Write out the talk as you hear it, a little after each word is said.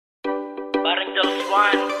Parang Charles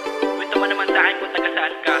Juan. Kwento mo naman sa akin kung taga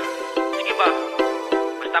saan ka. Sige ba?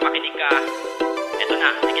 Basta makinig ka. Eto na.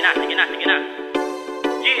 Sige na.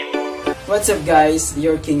 Yeah. What's up guys?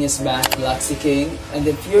 Your king is back, Luxy King. And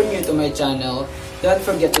if you're new to my channel, don't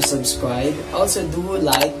forget to subscribe. Also do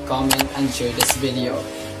like, comment, and share this video.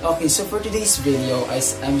 Okay, so for today's video,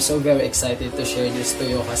 I'm so very excited to share this to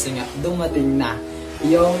you kasi nga dumating na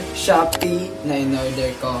yung Shopee na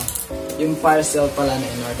in-order ko. Yung parcel pala na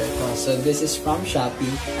in-order ko. So this is from Shopee.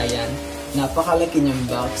 Ayan. Napakalaki niyang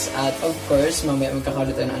box. At of course, mamaya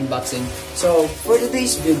magkakaroon tayo ng unboxing. So for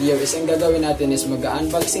today's video is ang gagawin natin is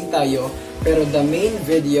mag-unboxing tayo. Pero the main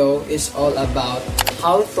video is all about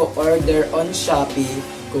how to order on Shopee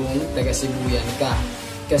kung taga Sibuyan ka.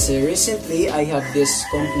 Kasi recently, I have this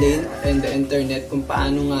complaint in the internet kung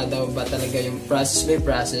paano nga daw ba talaga yung process by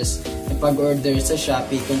process na pag-order sa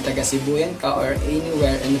Shopee kung taga Sibuyan ka or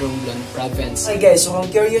anywhere in Romblon province. Hey guys, so kung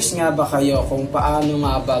curious nga ba kayo kung paano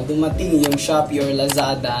nga ba dumating yung Shopee or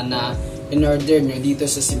Lazada na in-order nyo dito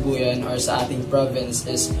sa Sibuyan or sa ating province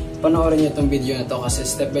is panoorin nyo itong video na to kasi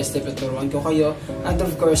step by step tuturuan ko kayo. And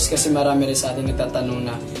of course, kasi marami rin sa ating nagtatanong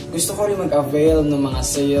na gusto ko rin mag-avail ng mga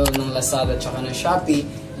sale ng Lazada at ng Shopee,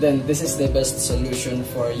 then this is the best solution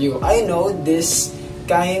for you. I know this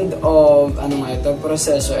kind of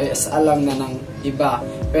proseso is alam na ng iba,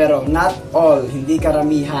 pero not all, hindi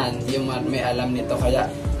karamihan yung may alam nito. Kaya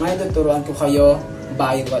ngayon tuturuan ko kayo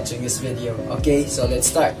by watching this video. Okay, so let's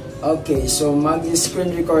start. Okay, so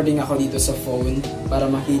mag-screen recording ako dito sa phone para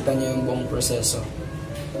makita nyo yung buong proseso.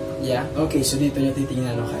 Yeah, okay, so dito nyo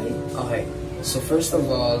titingnan, okay? Okay, so first of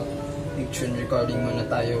all, screen recording muna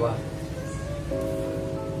tayo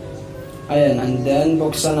Ayan, and then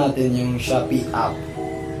buksan natin yung Shopee app.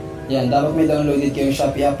 Yan, dapat may downloaded kayo yung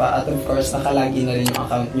Shopee app at of course nakalagi na rin yung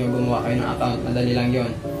account nyo, gumawa kayo ng account, madali lang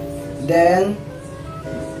yun. Then,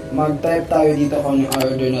 mag-type tayo dito kung yung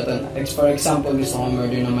order natin. For example, gusto ko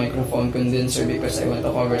order ng microphone condenser because I want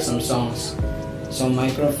to cover some songs. So,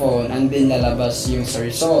 microphone, and then lalabas yung sa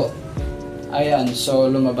result. Ayan, so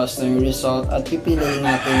lumabas na yung result at pipiliin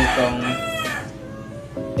natin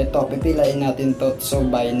pipiliin natin to, so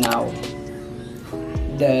buy now.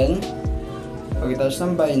 Then, pagkatapos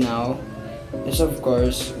ng buy now, is of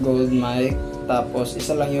course, gold mic, tapos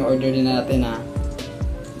isa lang yung order din natin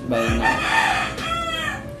buy now.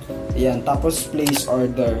 Ayan, tapos place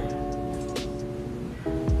order.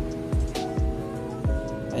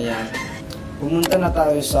 Ayan. Pumunta na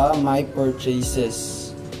tayo sa my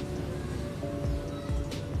purchases.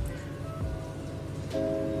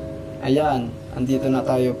 Ayan, andito na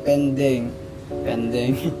tayo, pending.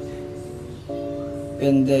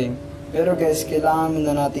 Pending. Pero guys, kailangan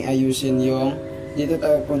muna nating ayusin yung, dito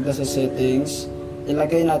tayo punta sa settings,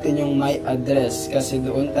 ilagay natin yung my address kasi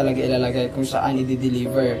doon talaga ilalagay kung saan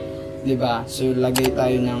i-deliver. Diba? So, lagay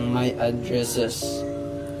tayo ng my addresses.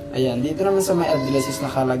 Ayan, dito naman sa my addresses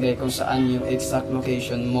nakalagay kung saan yung exact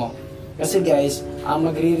location mo. Kasi guys, ang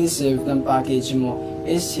magre-receive ng package mo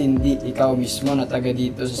is hindi ikaw mismo na taga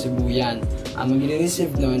dito sa Sibuyan. Ang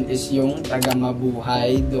magre-receive nun is yung taga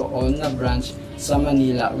Mabuhay doon na branch sa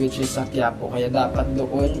Manila, which is sa Quiapo. Kaya dapat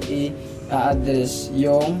doon i-address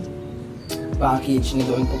yung package na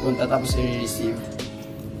doon pupunta tapos i-receive.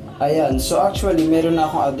 Ayan, so actually meron na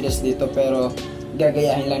akong address dito pero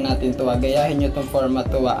gagayahin lang natin to. Gayahin nyo itong format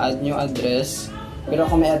to, add new address. Pero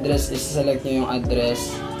kung may address, select nyo yung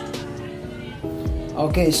address.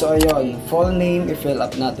 Okay, so ayun, full name, i-fill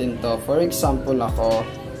up natin to. For example ako,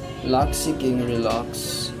 Luxy King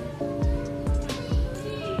Relax.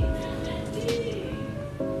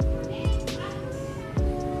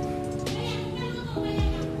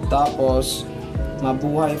 Tapos,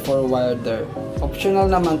 Mabuhay Forwarder. Optional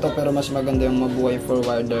naman to pero mas maganda yung Mabuhay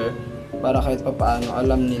Forwarder para kahit papaano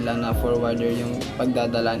alam nila na forwarder yung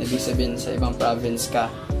pagdadalan. Ibig sabihin sa ibang province ka.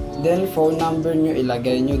 Then, phone number nyo,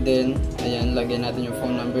 ilagay nyo din. Ayan, lagay natin yung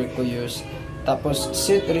phone number ko use. Tapos,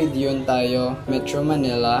 seat region tayo, Metro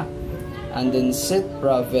Manila. And then, seat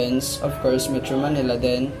province, of course, Metro Manila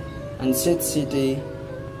din. And seat city,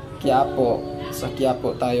 Quiapo. Sa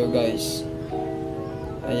Quiapo tayo, guys.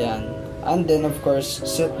 Ayan. And then, of course,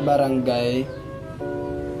 set barangay.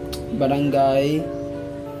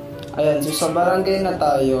 Ayan, so sa barangay na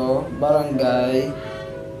tayo, barangay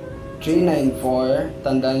 394.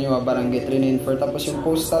 Tandaan nyo barangay 394. Tapos yung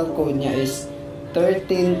postal code niya is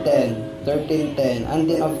 1310. And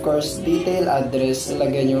then, of course, detail address,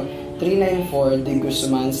 ilagay nyo 394 de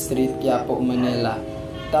Guzman Street, Quiapo, Manila.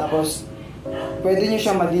 Tapos, pwede nyo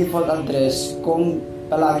siya ma-default address kung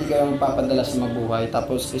palagi kayong papadala sa Mabuhay.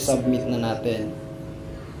 Tapos, i-submit na natin.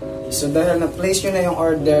 So dahil na-place nyo na yung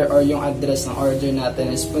order or yung address ng order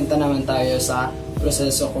natin, is punta naman tayo sa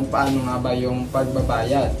proseso kung paano nga ba yung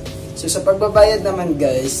pagbabayad. So sa pagbabayad naman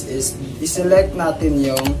guys, is i-select natin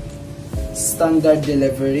yung standard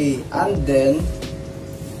delivery, and then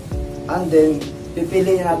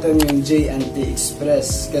pipiliin natin yung J&T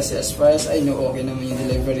Express kasi as far as I know, okay naman yung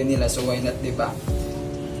delivery nila, so why not, diba?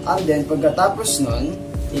 And then pagkatapos nun,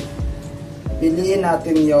 piliin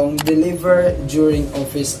natin yung deliver during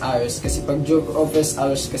office hours. Kasi pag during office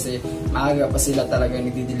hours kasi, maaga pa sila talaga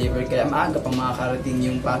nagdi-deliver. Kaya maaga pa makakarating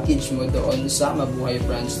yung package mo doon sa Mabuhay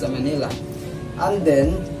Branch sa Manila. And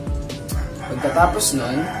then, pagkatapos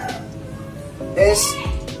nun, is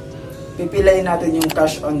pipiliin natin yung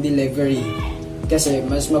cash on delivery. Kasi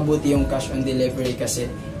mas mabuti yung cash on delivery kasi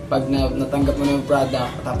pag natanggap mo na yung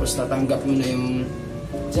product, tapos natanggap mo na yung,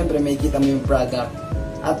 siyempre may kita mo yung product,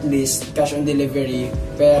 at least cash on delivery,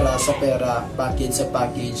 pera sa pera, package sa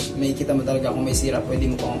package, may kita mo talaga kung may sira,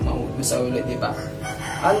 pwede mo pang masaulit, diba?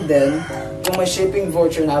 And then kung may shipping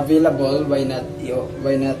voucher na available, why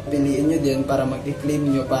not piliin nyo din para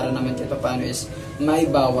mag-claim nyo, para naman kahit paano is may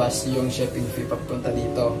bawas yung shipping fee papunta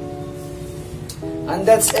dito. And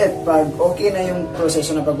that's it. Pag okay na yung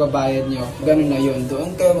proseso ng pagbabayad nyo, ganun na yun,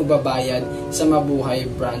 doon kayo magbabayad sa Mabuhay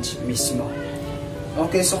Branch mismo.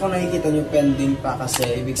 Okay, so kung nakikita nyo pending pa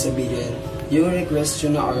kasi, ibig sabihin, yung request nyo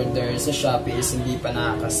na order sa Shopee is hindi pa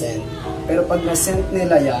nakakasend. Pero pag na-send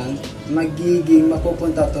nila yan,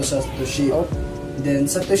 mapupunta to sa to ship. Then,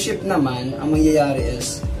 sa to ship naman, ang mangyayari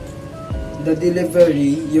is, the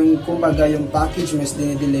delivery, yung kumbaga yung package mo is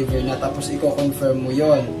dinideliver na, tapos i-confirm mo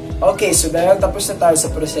yon. Okay, so dahil tapos na tayo sa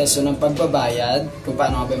proseso ng pagbabayad, kung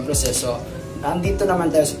paano nga ba yung proseso, andito naman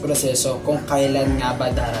tayo sa proseso kung kailan nga ba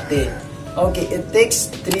darating. Okay, it takes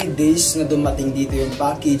 3 days na dumating dito yung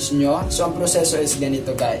package nyo. So, ang proseso is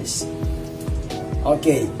ganito guys.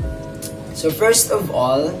 Okay. So, first of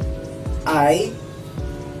all, ay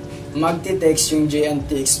magti-text yung J&T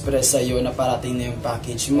Express sa'yo na parating na yung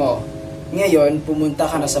package mo. Ngayon, pumunta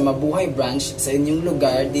ka na sa Mabuhay Branch sa inyong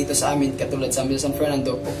lugar, dito sa amin, katulad sa amin San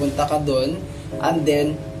Fernando, pupunta ka doon, and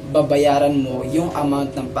then, babayaran mo yung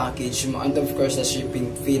amount ng package mo, and of course, the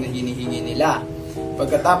shipping fee na hinihingi nila.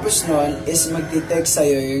 Pagkatapos nun is magti-text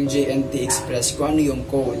sa'yo yung J&T Express kung ano yung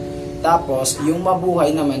code. Tapos, yung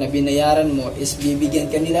Mabuhay naman na binayaran mo is bibigyan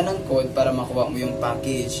ka nila ng code para makuha mo yung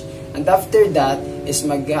package. And after that is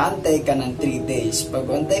mag-aantay ka ng 3 days. Pag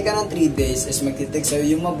antay ka ng 3 days is magti-text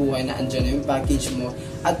sa'yo yung Mabuhay na andyan na yung package mo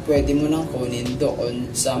at pwede mo nang kunin doon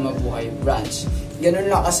sa Mabuhay Branch. Ganun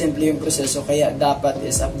lang kasimple yung proseso, kaya dapat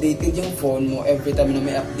is updated yung phone mo every time na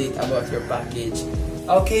may update about your package.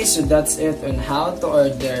 Okay, so that's it on how to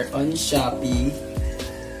order on Shopee,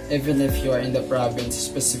 even if you are in the province,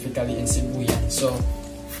 specifically in Sibuyan. So,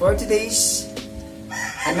 for today's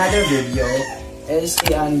another video, is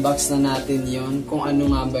i-unbox na natin yon kung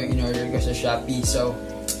ano nga ba yung in-order ko sa Shopee. So,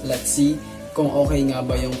 let's see kung okay nga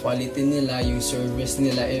ba yung quality nila, yung service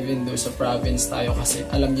nila, even though sa province tayo. Kasi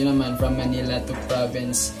alam nyo naman, from Manila to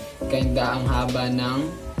province, kinda ang haba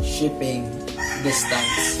ng shipping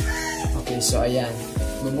distance. Okay, so ayan.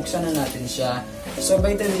 Bubuksan na natin siya. So,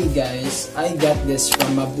 by the way guys, I got this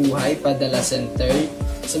from Mabuhay Padala Center.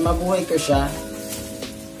 Sa Mabuhay ko siya.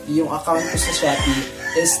 Yung account ko sa Shopee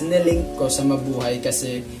is nilink ko sa Mabuhay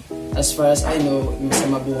kasi as far as I know, sa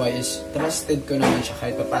Mabuhay is trusted ko naman siya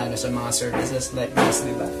kahit paano sa mga services like this,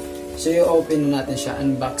 diba? So, i-open natin siya,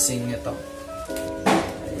 unboxing nito.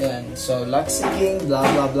 Ayan. So, Luxy King, blah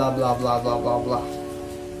blah blah blah blah blah blah blah.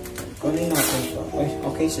 Kunin natin ito.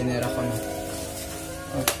 Okay, sinera ko na.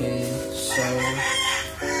 Okay, so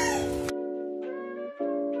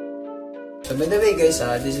by the way guys,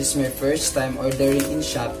 this is my first time ordering in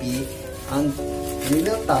Shopee, and we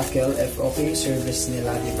will tackle if okay service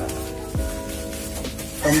nila, diba?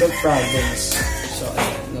 From the province. So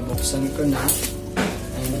ayan, nabuksan ko na.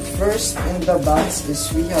 And first in the box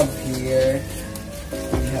is we have here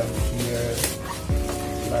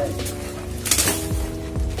like,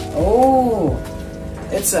 oh,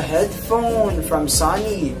 it's a headphone from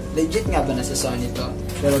Sony. Legit nga ba nasa Sony to?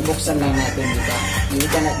 Pero buksan lang natin, diba? You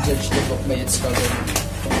cannot judge the book by its cover.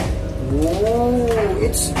 Oh,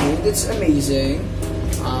 it's good. It's amazing.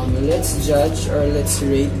 Let's judge or let's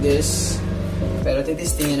rate this. Pero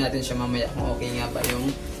titistingin natin siya mamaya kung okay nga ba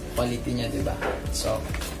yung quality niya, diba? So,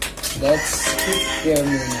 let's keep here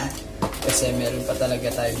muna. Kasi meron pa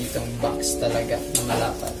talaga tayo ditong box talaga na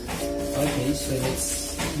malapat. Okay, so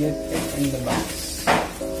let's get it in the box.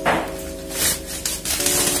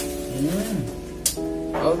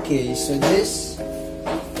 Okay, so this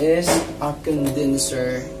is a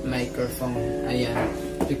condenser microphone. Ayan.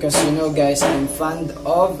 because you know guys, I'm fond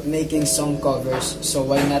of making song covers, so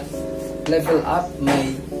why not level up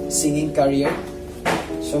my singing career?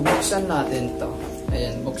 So buksan natin to.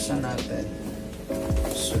 Ayan, buksan natin.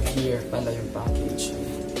 So here pala yung package.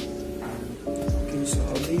 Okay, so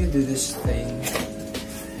how do you do this thing?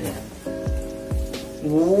 Ayan.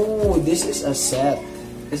 Ooh, this is a set.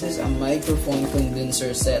 This is a microphone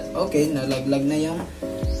condenser set. Okay, nalaglag na yung,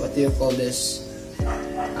 what do you call this?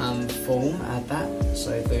 Foam ata. So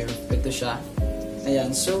ito siya.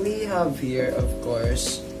 Ayan, so we have here of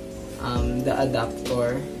course the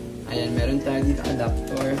adapter. Ayan, meron tayo dito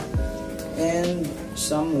adapter and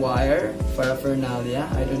some wire para paraphernalia.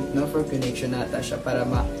 I don't know, for connection ata siya para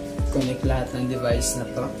ma-connect lahat ng device na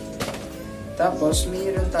to. Tapos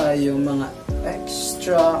mayroon tayong mga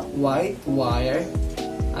extra white wire.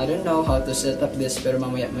 I don't know how to set up this, pero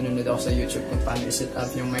mamaya manunod ako sa YouTube kung paano i-set up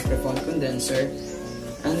yung microphone condenser.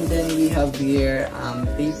 And then we have here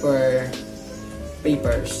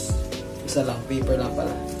papers. Isa lang, paper lang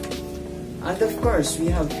pala. And of course,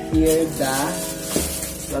 we have here the,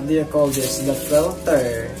 what do you call this? The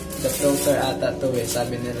filter. The filter ata to eh,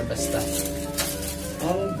 sabi nila basta.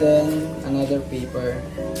 And then, another paper.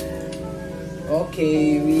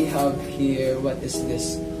 Okay, we have here, what is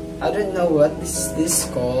this? I don't know what is this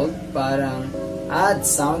called. Parang,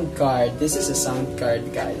 sound card. This is a sound card,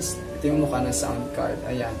 guys. Ito yung mukha ng sound card.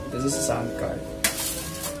 Ayan, this is a sound card.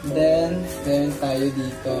 Then, meron tayo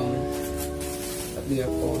dito, what do you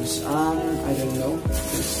call this? I don't know,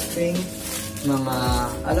 this thing. Mga,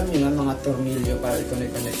 alam nyo na, mga tornilyo para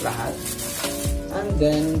i-connect lahat. And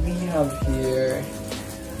then, we have here,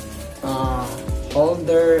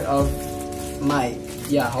 holder of mic.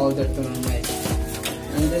 Yeah, holder to ng mic.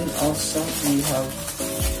 And then also, we have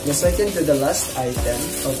the second to the last item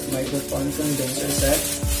of microphone condenser set.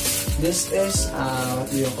 This is, what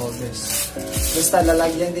do you call this? Basta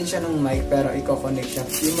lalagyan din siya ng mic pero i-connect siya.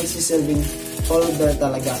 Yung magsisilbing holder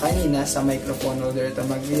talaga. Kanina sa microphone holder ito,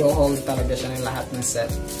 mag-hold talaga siya ng lahat ng set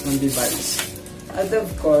ng device. And of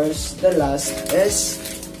course, the last is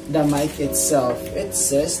the mic itself. It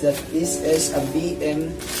says that this is a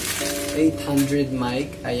BM800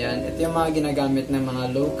 mic. Ayan. Ito yung mga ginagamit ng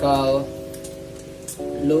mga local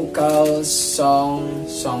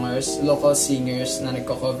songers, local singers na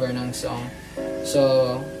nagko-cover ng song.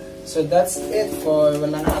 So that's it for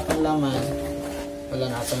wala na atang laman.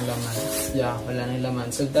 Yeah, wala na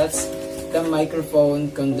laman. So that's the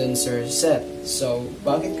microphone condenser set. So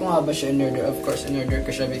bakit ko nga ba siya in-order? Of course, in-order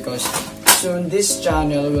ko siya because soon this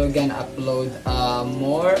channel will gonna upload a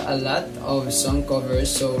lot of song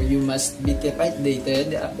covers. So you must be kept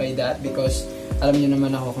updated by that because alam niyo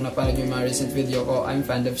naman ako kung napanood yung mga recent video ko, I'm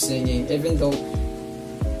fan of singing. Even though,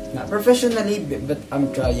 not professionally, but I'm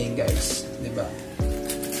trying guys. Diba?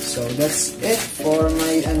 So, that's it for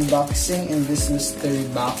my unboxing in this mystery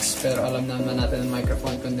box. Pero alam naman natin ang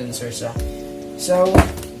microphone condenser siya. So,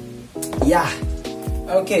 yeah.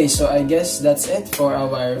 Okay, so I guess that's it for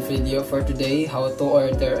our video for today. How to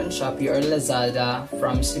order on Shopee or Lazada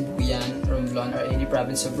from Sibuyan, Romblon, or any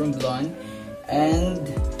province of Romblon. And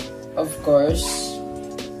of course,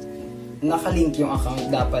 nakalink yung account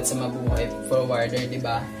dapat sa Mabuhay provider,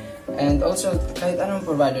 diba? And also, kahit anong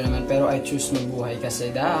provider naman, pero I choose Mabuhay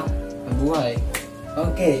kasi Mabuhay.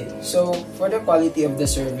 Okay, so for the quality of the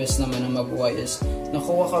service naman ng Mabuhay is,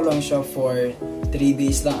 nakuha ko lang siya for 3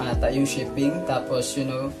 days lang ata yung shipping. Tapos, you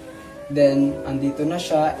know, then, andito na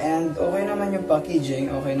siya. And okay naman yung packaging,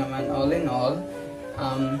 okay naman all in all.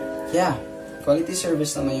 Yeah, quality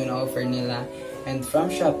service naman yung offer nila. And from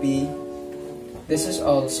Shopee, this is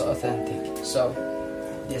also authentic. So,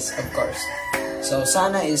 yes, of course. So,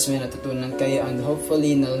 sana is may natutunan kayo and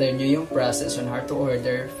hopefully na-learn nyo yung process on how to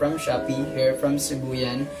order from Shopee here from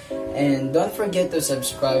Sibuyan. And don't forget to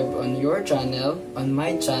subscribe on your channel, on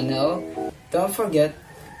my channel. Don't forget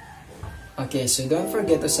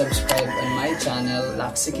to subscribe on my channel,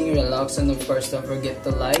 Laxiking Relax, and of course, don't forget to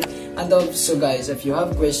like. And also guys, if you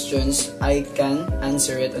have questions, I can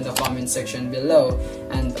answer it in the comment section below.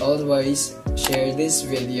 And always share this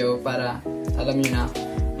video para alam nyo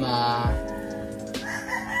na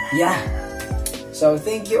yeah. So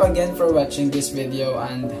thank you again for watching this video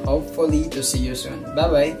and hopefully to see you soon. Bye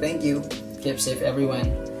bye. Thank you. Keep safe everyone.